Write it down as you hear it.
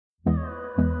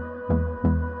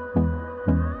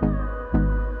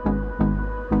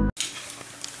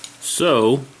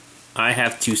So, I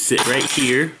have to sit right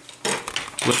here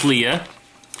with Leah.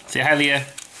 Say hi, Leah.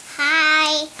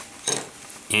 Hi.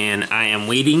 And I am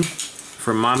waiting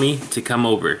for Mommy to come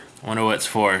over. I wonder what it's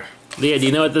for. Leah, do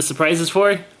you know what the surprise is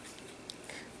for?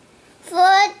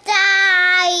 For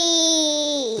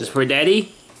Daddy. Is this for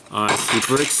Daddy? Oh, I'm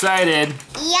super excited.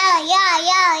 Yeah.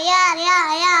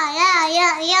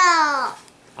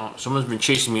 Oh, someone's been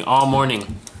chasing me all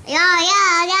morning.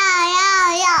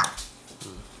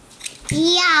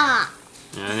 Yeah.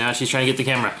 And now she's trying to get the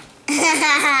camera.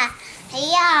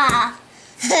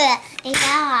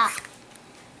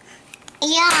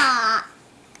 Yeah.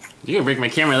 You're gonna break my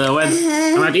camera, little one.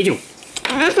 I'm gonna teach you.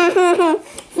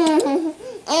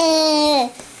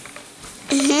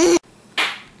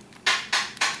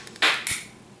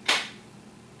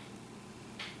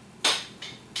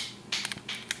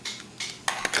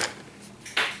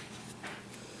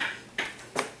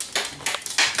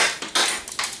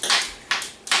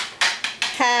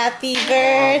 Happy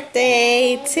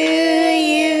birthday to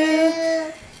you.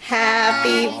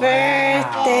 Happy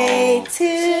birthday to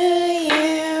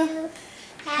you.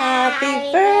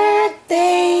 Happy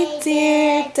birthday,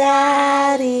 dear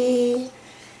Daddy.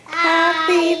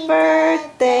 Happy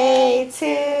birthday to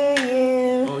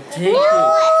you. Oh, thank you.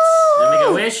 Let me make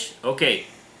a wish? Okay.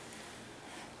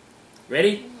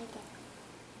 Ready?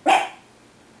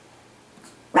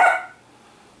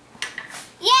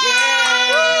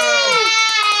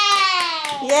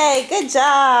 Yay, good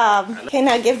job. Okay,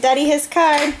 now give Daddy his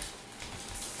card.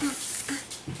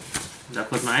 Now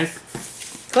close my eyes.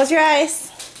 Close your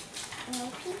eyes. No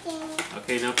peeking.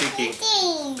 Okay, no peeking.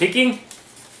 Peeking?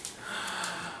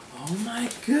 Oh my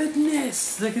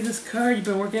goodness. Look at this card you've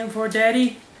been working for,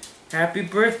 Daddy. Happy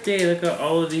birthday. Look at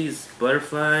all of these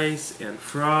butterflies and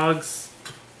frogs.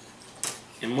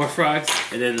 And more frogs.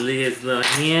 And then Leah's little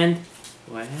hand.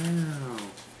 Wow.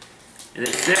 And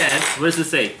it says, what does it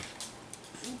say?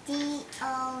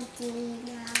 D-O-D,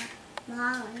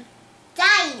 Mommy.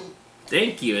 Daddy.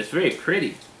 Thank you. It's very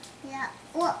pretty. Yeah.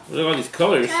 Look. Look at all these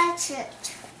colors. Touch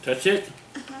it. Touch it?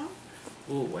 Uh-huh.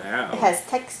 Oh, wow. It has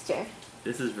texture.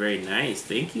 This is very nice.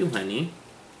 Thank you, honey.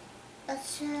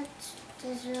 This is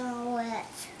all wet.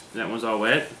 That one's all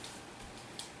wet?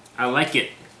 I like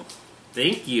it.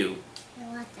 Thank you. You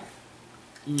want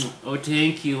it? Oh,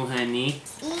 thank you, honey.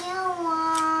 You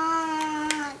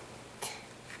want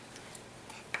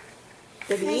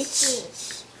The beach?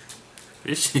 fishes.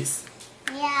 Fishes.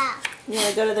 Yeah. You want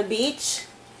to go to the beach?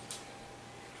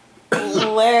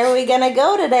 Where are we going to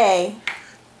go today?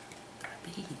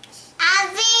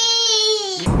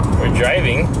 Abby! We're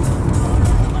driving.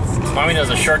 Mommy knows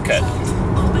a shortcut.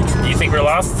 Do you think we're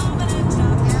lost? No.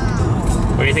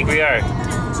 Where do you think we are?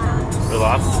 We're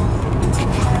lost?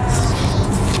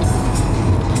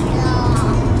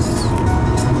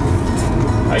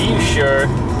 Are you sure?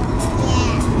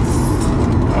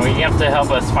 Yeah. Oh, you have to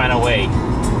help us find a way.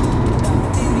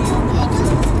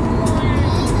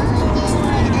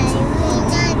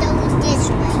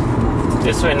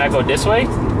 This way, not go this way?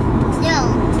 No.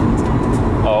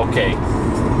 Oh, okay.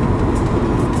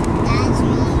 That's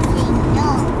easy. No.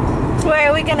 Where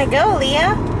are we going to go,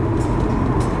 Leah?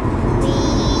 We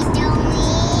don't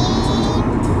need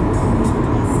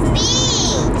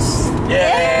beach.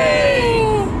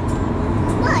 Yay!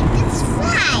 Look, it's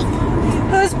flag.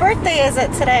 Whose birthday is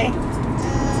it today?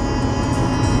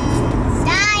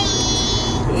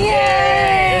 Daddy.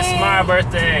 Yay! It's my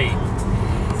birthday.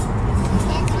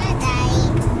 That's my daddy.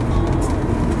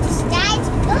 It's Daddy's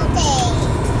birthday.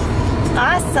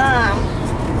 Awesome.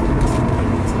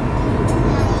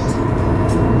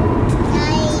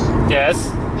 Daddy, Yes?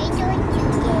 where do you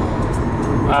go?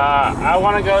 I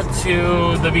want to go to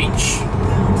the beach.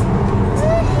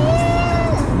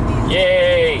 Woohoo!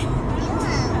 Yay! You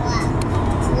want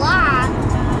walk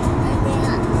and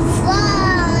then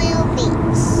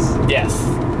beach. Yes.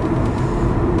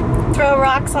 Throw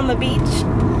rocks on the beach?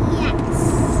 Yes.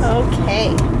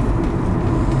 Okay.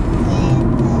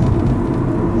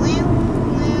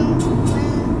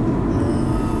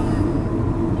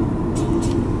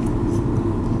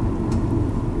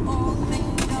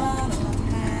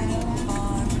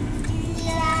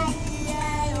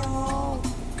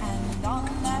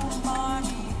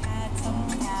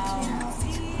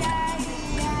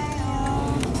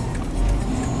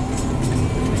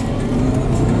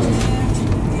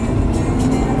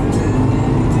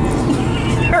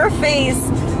 Her face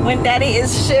when Daddy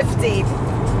is shifting.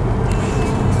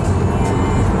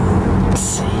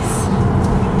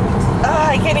 Oh,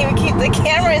 I can't even keep the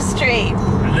camera straight.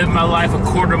 I live my life a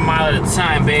quarter mile at a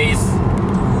time, babes.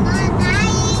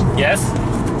 Daddy, Yes?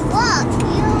 look,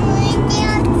 you went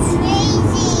down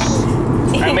crazy.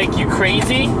 I make you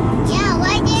crazy? Yeah,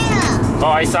 right there.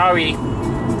 Oh, I'm sorry.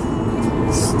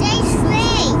 Stay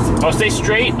straight. Oh, stay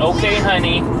straight? Okay,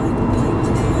 honey.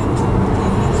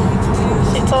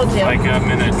 She told you. Like I'm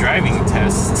in a driving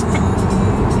test.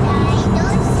 Daddy,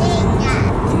 don't say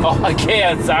that. Oh, okay,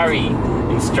 I'm sorry,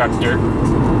 instructor.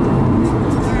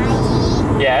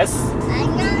 Daddy, Yes?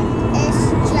 I'm not a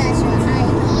stressor.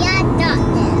 I'm a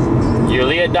doctor. You're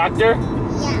Leah, doctor?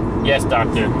 Yeah. Yes,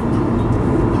 doctor.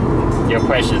 You're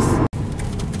precious. I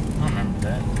don't remember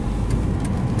that.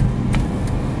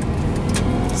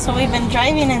 So we've been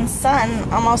driving in sun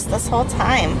almost this whole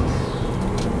time.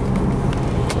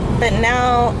 But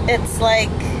now it's like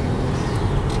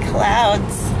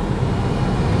clouds.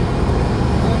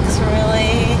 Looks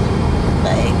really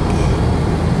like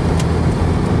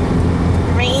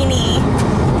rainy. I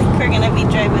think we're gonna be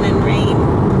driving in rain.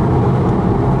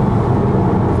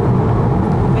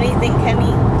 What do you think,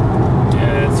 honey?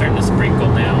 Yeah, it's starting to sprinkle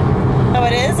now. Oh,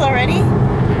 it is already?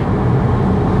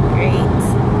 Great.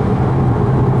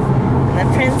 And the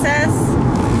princess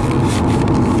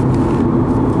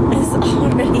is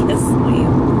already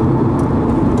asleep.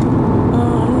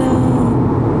 Oh no.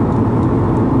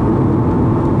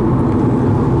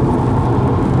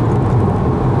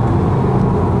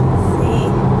 See?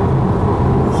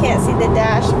 You can't see the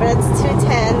dash, but it's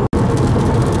 210.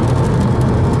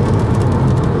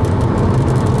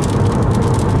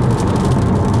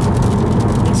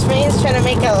 This rain's trying to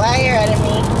make a liar out of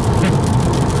me.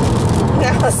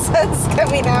 Now the sun's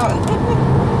coming out.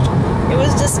 It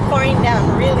was just pouring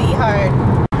down really hard.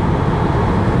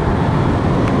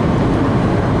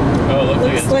 Oh, it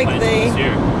Looks like they,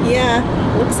 yeah,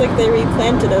 looks like they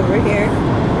replanted over here.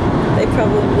 They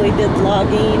probably did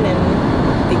logging, and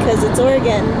because it's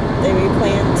Oregon, they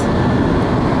replant.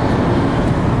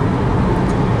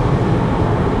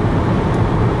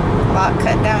 A lot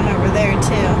cut down over there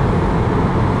too.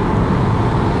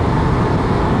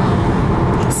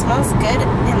 It smells good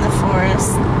in the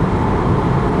forest.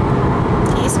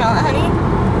 Can you smell it, honey?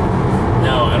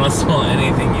 No, I don't smell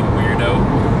anything, you weirdo.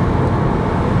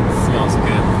 It smells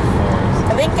good. I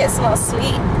think it smells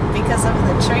sweet because of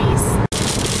the trees.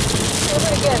 Smells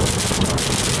really good.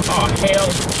 Oh, hail.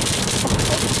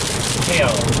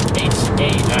 Hail.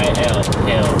 H-A-I-L.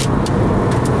 Hail.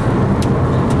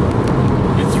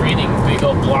 It's raining big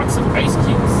old blocks of ice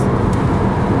cubes.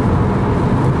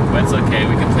 But it's okay,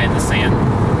 we can play in the sand.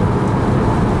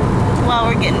 While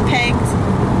we're getting pegged.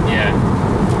 Yeah.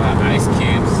 Ice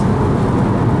cubes.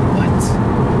 What?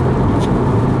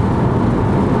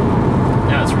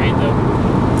 Now it's rain though.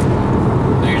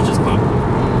 There's just pop.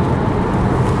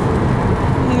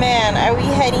 Man, are we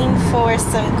heading for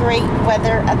some great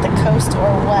weather at the coast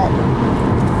or what?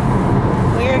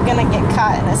 We're gonna get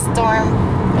caught in a storm.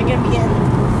 We're gonna be in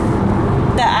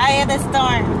the eye of the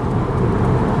storm.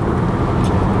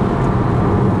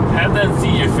 Have them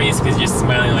see your face because you're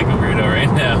smiling like a weirdo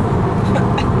right now.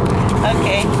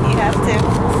 Okay, you have to.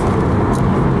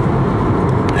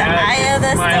 The eye of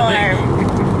the storm.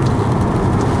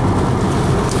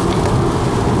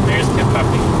 There's Kid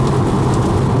Puppy.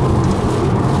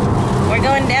 We're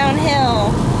going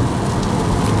downhill.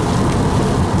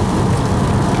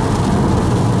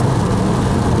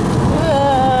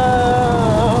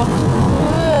 Whoa.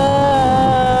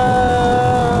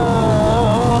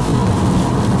 Whoa.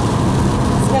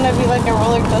 It's gonna be like a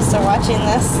roller coaster watching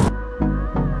this.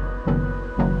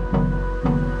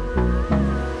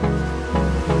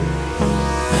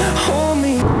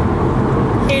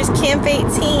 Here's Camp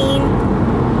 18.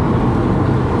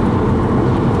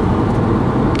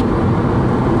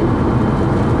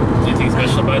 Anything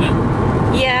special about it?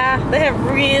 Yeah, they have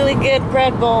really good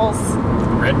bread bowls.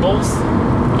 Red Bulls?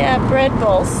 Yeah, bread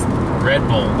bowls. Red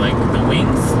Bull, like the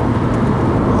wings?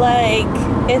 Like,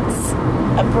 it's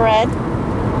a bread,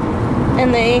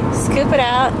 and they scoop it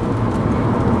out,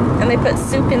 and they put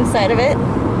soup inside of it,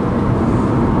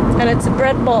 and it's a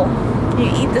bread bowl. You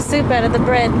eat the soup out of the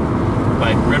bread.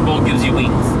 Like Red Bull gives you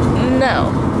wings? No.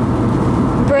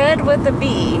 Bread with a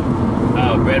B.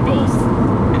 Oh, Red Bulls.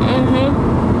 Mm-hmm.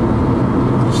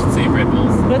 You should say Red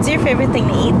Bulls. What's your favorite thing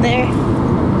to eat there?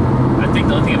 I think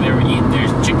the only thing I've ever eaten there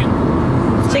is chicken.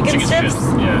 Chicken strips?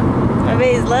 Yeah. My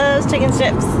baby loves chicken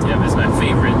strips. Yeah, that's my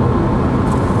favorite.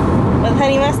 With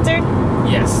honey mustard?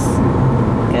 Yes.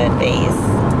 Good base.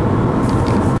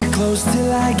 Close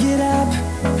till I get up.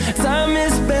 Time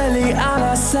is barely on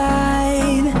our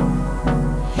side.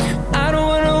 I don't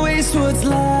wanna waste what's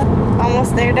left.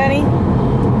 Almost there, Daddy?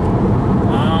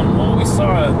 Well, we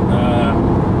saw, I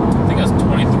think it was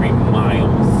 23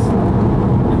 miles.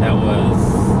 And that was,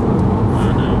 I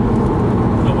don't know,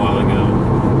 a while ago.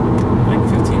 Like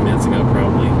 15 minutes ago,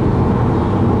 probably.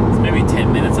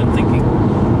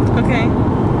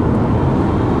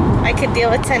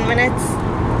 with 10 minutes?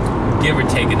 Give or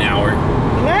take an hour.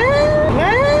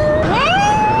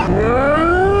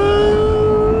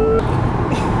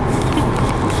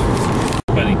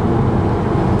 Funny.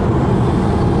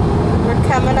 We're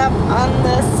coming up on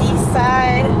the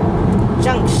Seaside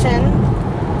Junction.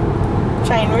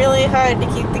 Trying really hard to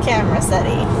keep the camera steady.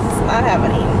 It's not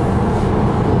happening.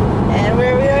 And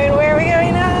where are we going? Where are we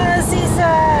going? Ah,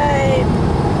 Seaside!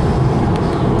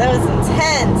 That was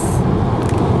intense.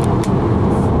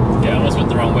 Yeah, I almost went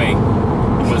the wrong way.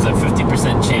 It was a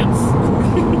 50% chance.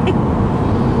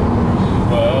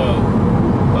 Whoa.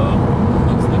 Oh,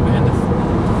 looks like behind us.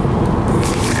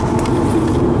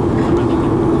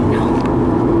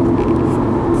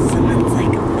 Someone's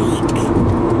like weak.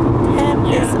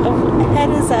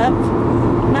 Head is up.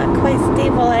 Not quite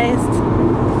stabilized.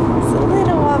 It's a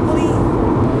little wobbly.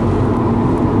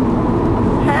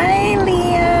 Hi,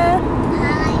 Leah.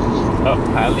 Hi. Oh,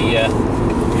 hi, Leah.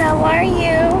 How are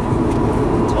you?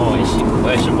 Oh, is she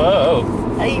whoa.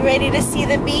 Are you ready to see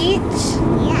the beach?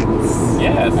 Yes.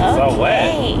 Yes, it's all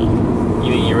wet. Okay.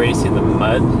 You ready to see the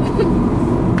mud?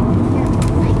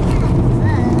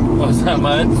 Oh, is that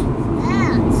mud?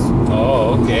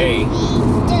 Oh, okay.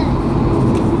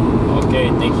 Okay,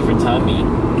 thank you for telling me.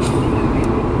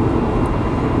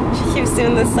 She keeps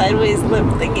doing the sideways lip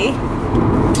thingy.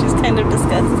 She's kind of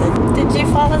disgusted. Did you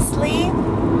fall asleep?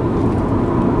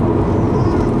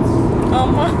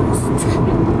 Almost.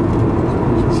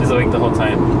 She's awake the whole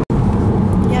time.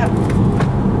 Yep.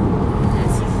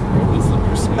 It's really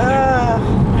slippery smooth there.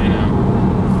 I know.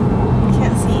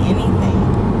 Can't see anything.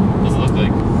 What does it look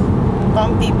like?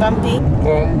 Bumpy.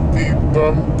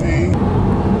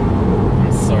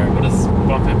 I'm sorry, what does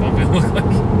bumpy look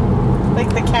like? Like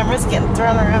the camera's getting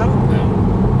thrown around. No.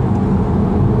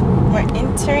 We're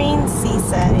entering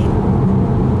Seaside.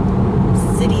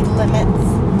 City limits.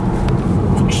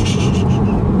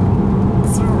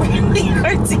 It's really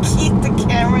hard to keep the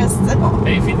camera still.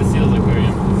 Hey, feed the seals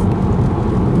aquarium.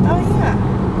 Oh yeah.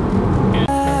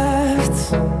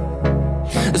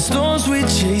 The storms we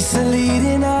chase are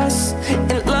leading us,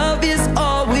 and love is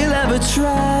all we'll ever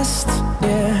trust.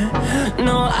 Yeah,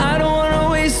 no, I don't wanna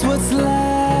waste what's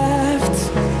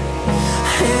left.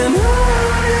 And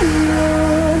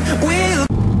on we'll.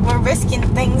 We're risking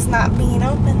things not being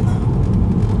open though.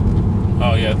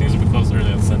 Oh yeah, things will be closed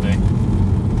early on Sunday.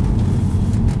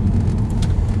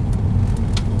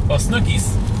 Oh,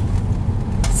 Snookies.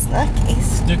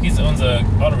 Snookies. Snookies owns a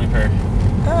auto repair.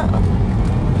 Oh.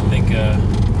 I think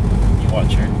you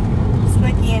watch her.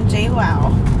 Snooki and Jay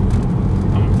Wow.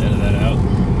 I'm gonna edit that out.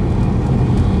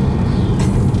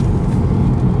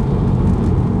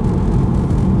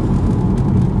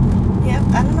 Yep,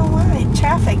 I don't know why.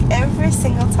 Traffic every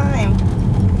single time.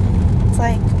 It's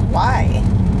like, why?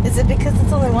 Is it because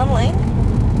it's only one lane?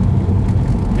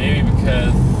 Maybe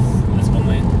because it's one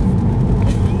lane.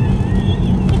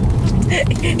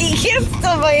 You can't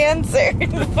steal my answer.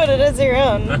 Put it as your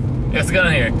own. What's going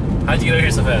on here? How'd you get over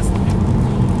here so fast?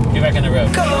 Get back on the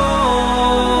road. Go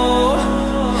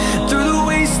through the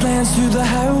wastelands, through the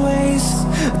highways,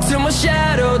 till my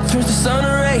shadow turns to sun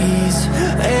rays.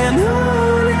 And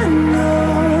on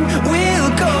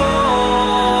we'll go.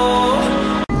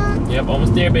 Yep,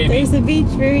 almost there, baby. There's the beach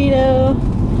burrito.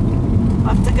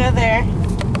 I'll have to go there.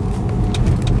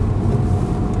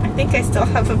 I think I still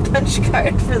have a punch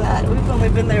card for that. We've only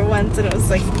been there once and it was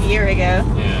like a year ago.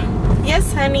 Yeah.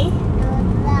 Yes, honey.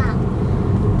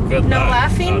 Good No luck.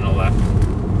 laughing? Oh, no laughing.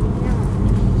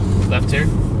 Left here? To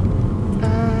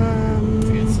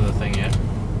get to the thing yet?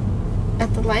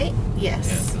 At the light? Yes.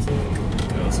 Yes. This go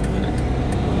this way.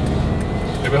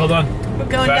 Baby, hold on. We're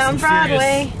going Fast down and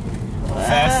Broadway.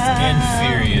 Fast and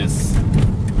Furious.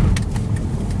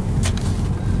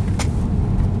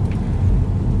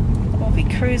 We'll be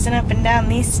cruising up and down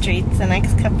these streets the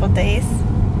next couple days.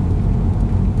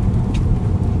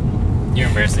 You're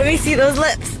embarrassing Let me. me see those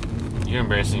lips. You're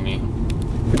embarrassing me.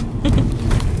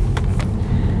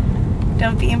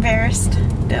 Don't be embarrassed.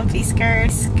 Don't be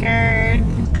scared. Scared.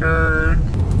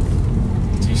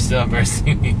 You're still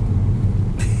embarrassing me.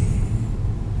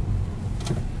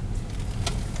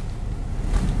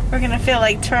 We're gonna feel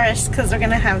like tourists because we're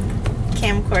gonna have the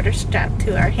camcorder strapped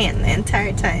to our hand the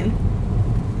entire time.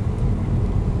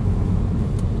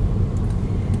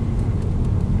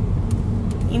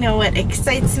 You know what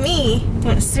excites me?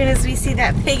 As soon as we see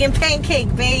that pig and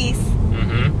pancake base.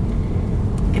 Mm-hmm.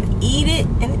 And eat it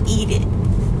and eat it.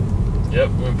 Yep,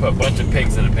 we're gonna put a bunch of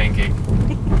pigs in a pancake.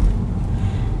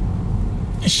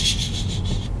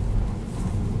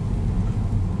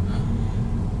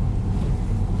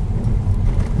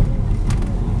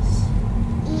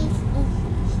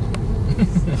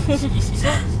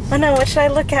 know, what should I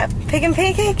look at? Pig and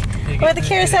Pancake? Pig Or and the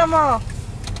Carousel Mall?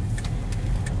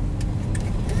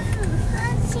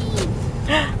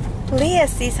 Leah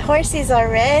sees horses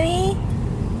already?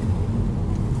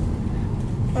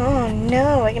 Oh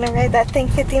no, we're gonna ride that thing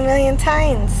 50 million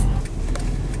times.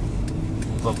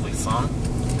 Lovely song.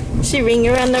 She ring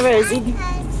around the rosy.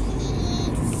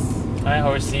 Hi,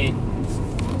 horsey.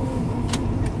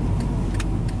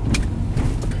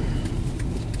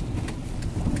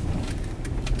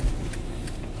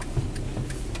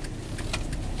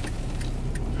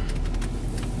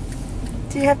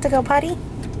 Do you have to go potty?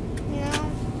 No.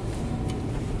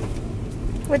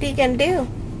 What are you gonna do?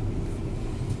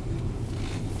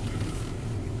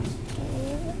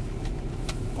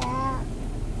 The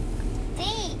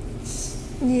beach.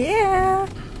 Yeah.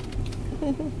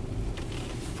 Through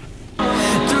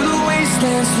the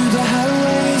wastelands, through the highways